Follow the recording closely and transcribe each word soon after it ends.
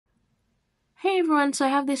Hey everyone, so I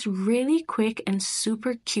have this really quick and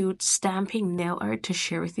super cute stamping nail art to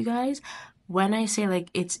share with you guys. When I say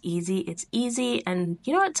like it's easy, and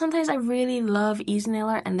you know what, sometimes I really love easy nail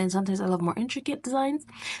art and then sometimes I love more intricate designs.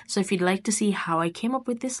 So if you'd like to see how I came up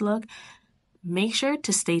with this look, make sure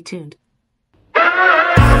to stay tuned.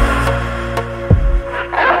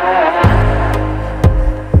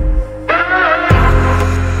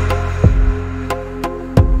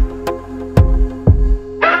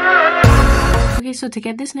 Okay, so to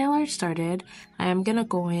get this nail art started, I am gonna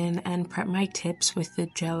go in and prep my tips with the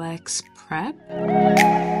Gel X Prep.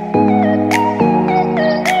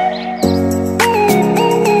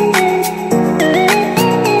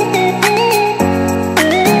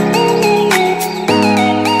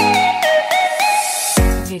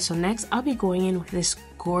 Okay, so next I'll be going in with this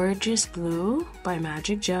gorgeous blue by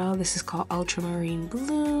Magic Gel. This is called Ultramarine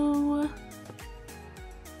Blue.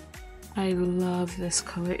 I love this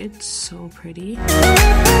color, it's so pretty.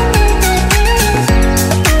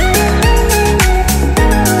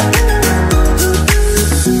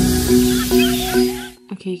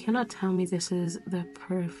 Okay, you cannot tell me this isn't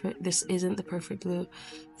the perfect blue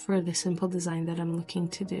for the simple design that I'm looking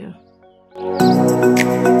to do.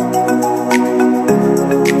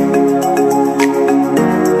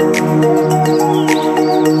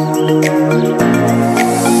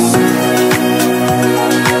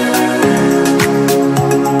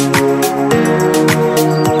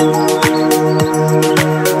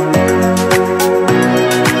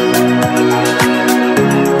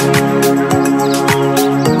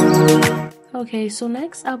 Okay, so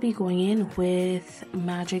next I'll be going in with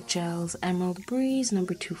Magic Gel's Emerald Breeze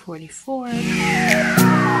number 244.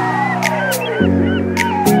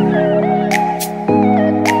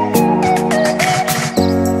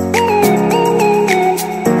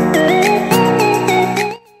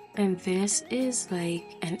 And this is like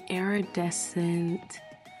an iridescent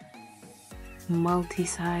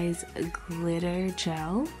multi-size glitter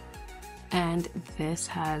gel, and this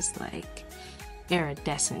has like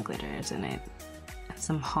iridescent glitters in it and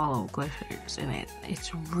some hollow glitters in it.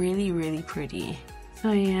 It's really pretty.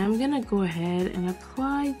 So yeah, I'm gonna go ahead and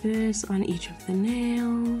apply this on each of the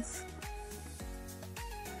nails.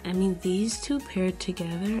 I mean, these two paired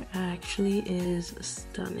together actually is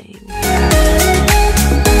stunning.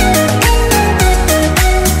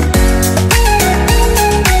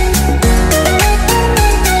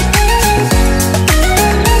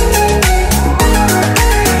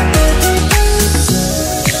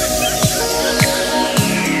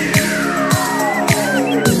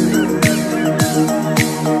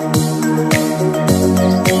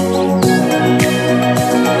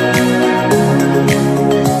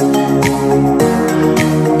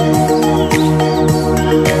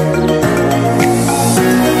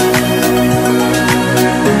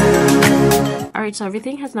 So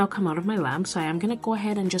everything has now come out of my lamp, so I am going to go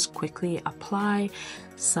ahead and just quickly apply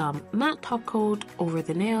some matte top coat over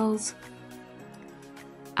the nails,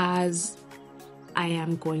 as I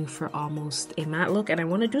am going for almost a matte look and I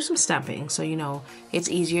want to do some stamping, so you know it's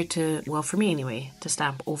easier to, well for me anyway, to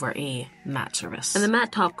stamp over a matte surface. And the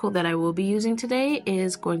matte top coat that I will be using today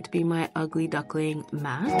is going to be my Ugly Duckling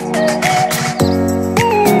matte.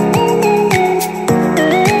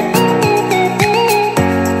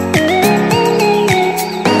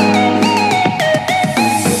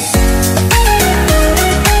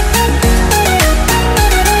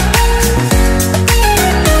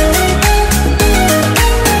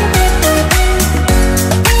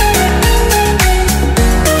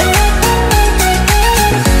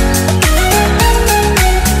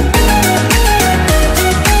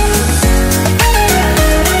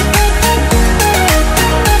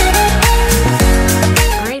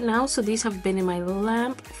 So these have been in my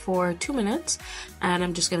lamp for 2 minutes, and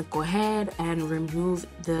I'm just going to go ahead and remove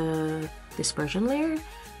the dispersion layer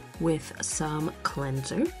with some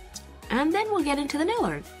cleanser, and then we'll get into the nail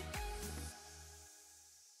art.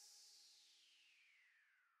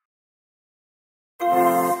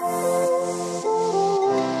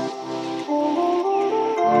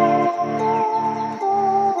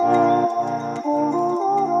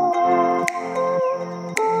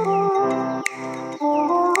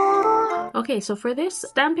 Okay, so for this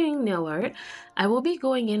stamping nail art, I will be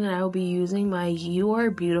going in and I will be using my You Are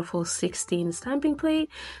Beautiful 16 stamping plate.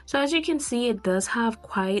 So as you can see, it does have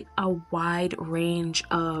quite a wide range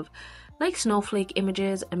of like snowflake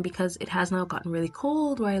images, and because it has now gotten really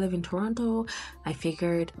cold where I live in Toronto, I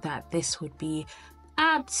figured that this would be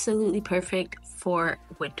absolutely perfect for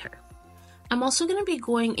winter. I'm also going to be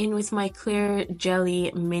going in with my clear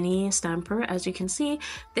jelly mini stamper. As you can see,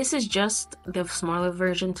 this is just the smaller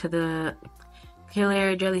version to the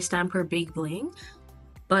Killer Jelly Stamper Big Bling.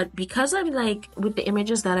 But because I'm like, with the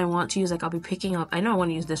images that I want to use, like I'll be picking up, I know I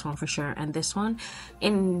want to use this one for sure, and this one.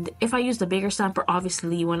 And if I use the bigger stamper,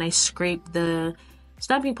 obviously when I scrape the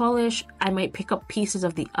stamping polish, I might pick up pieces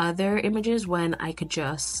of the other images when I could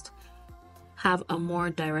just have a more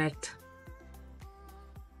direct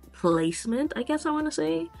placement, I guess I want to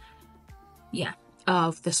say. Yeah,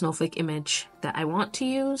 of the snowflake image that I want to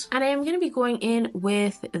use. And I am going to be going in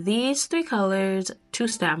with these 3 colors to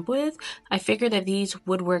stamp with. I figured that these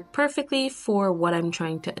would work perfectly for what I'm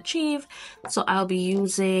trying to achieve. So I'll be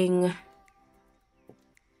using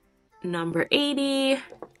number 80,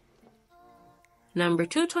 number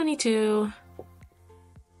 222,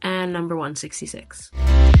 and number 166.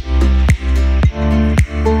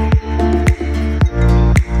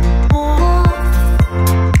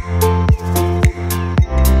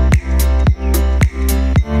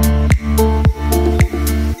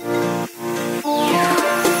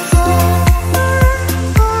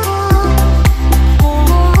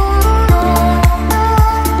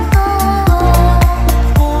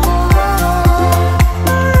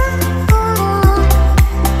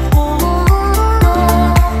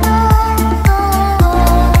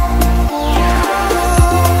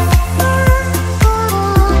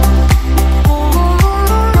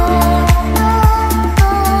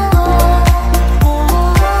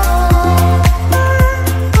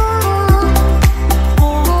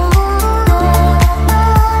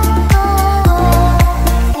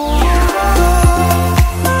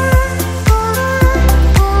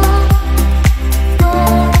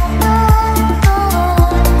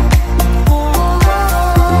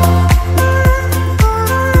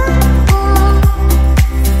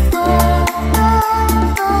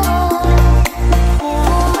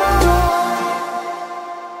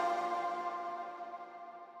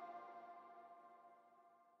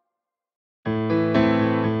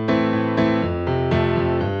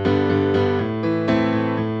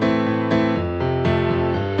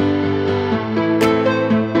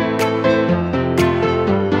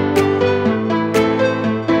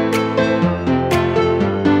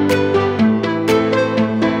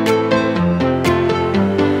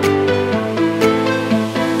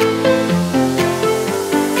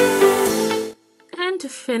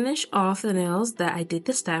 Finish off the nails that I did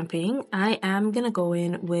the stamping, I am gonna go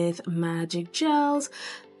in with Magic Gel's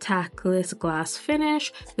Tackless Glass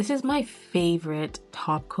Finish. This is my favorite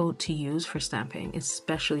top coat to use for stamping,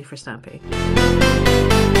 especially for stamping.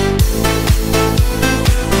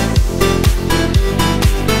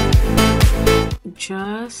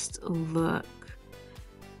 Just look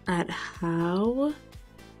at how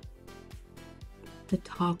the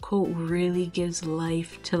top coat really gives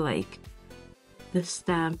life to like the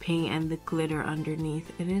stamping and the glitter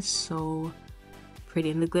underneath. It is so pretty,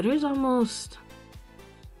 and the glitter is almost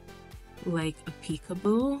like a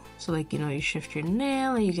peekaboo. So like, you know, you shift your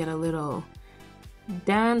nail and you get a little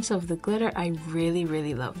dance of the glitter. I really,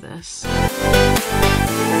 really love this.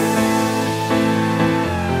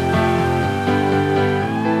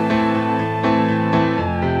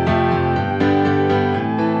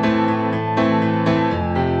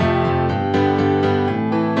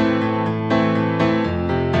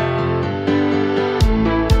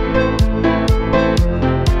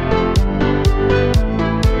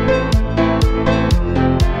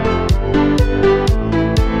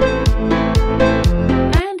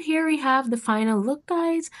 The final look,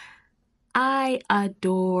 guys. I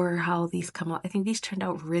adore how these come out. I think these turned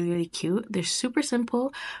out really, really cute. They're super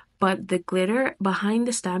simple, but the glitter behind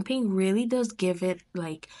the stamping really does give it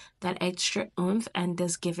like that extra oomph and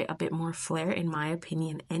does give it a bit more flair, in my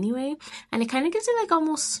opinion anyway. And it kind of gives it like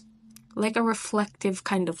almost like a reflective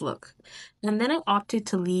kind of look. And then I opted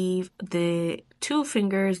to leave the 2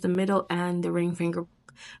 fingers, the middle and the ring finger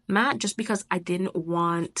matte, just because I didn't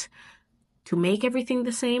want to make everything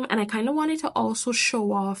the same, and I kind of wanted to also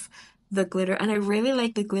show off the glitter, and I really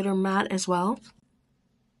like the glitter matte as well.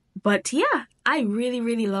 But yeah, I really,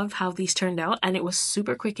 really love how these turned out, and it was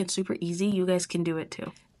super quick and super easy. You guys can do it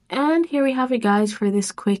too. And here we have it, guys, for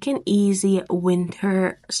this quick and easy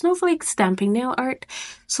winter snowflake stamping nail art.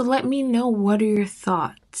 So let me know, what are your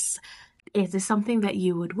thoughts? Is this something that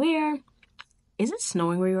you would wear? Is it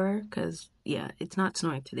snowing where you are? Because yeah, it's not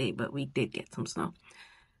snowing today, but we did get some snow.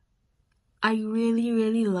 I really,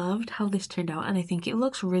 really loved how this turned out, and I think it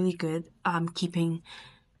looks really good keeping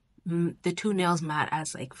the 2 nails matte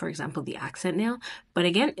as, like, for example, the accent nail. But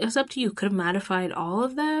again, it's up to you. Could have mattified all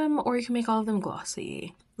of them, or you can make all of them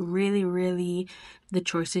glossy. Really, really, the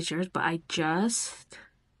choice is yours, but I just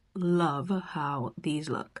love how these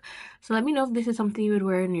look. So let me know if this is something you would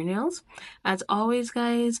wear in your nails. As always,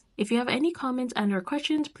 guys, if you have any comments and or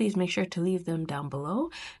questions, please make sure to leave them down below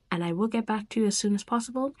and I will get back to you as soon as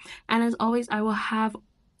possible. And as always, I will have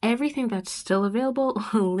everything that's still available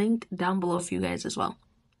linked down below for you guys as well.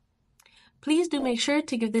 Please do make sure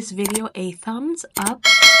to give this video a thumbs up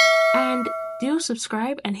and do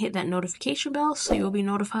subscribe and hit that notification bell so you'll be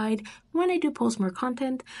notified when I do post more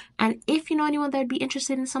content. And if you know anyone that would be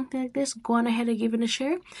interested in something like this, go on ahead and give it a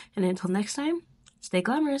share. And until next time, stay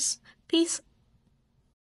glamorous. Peace.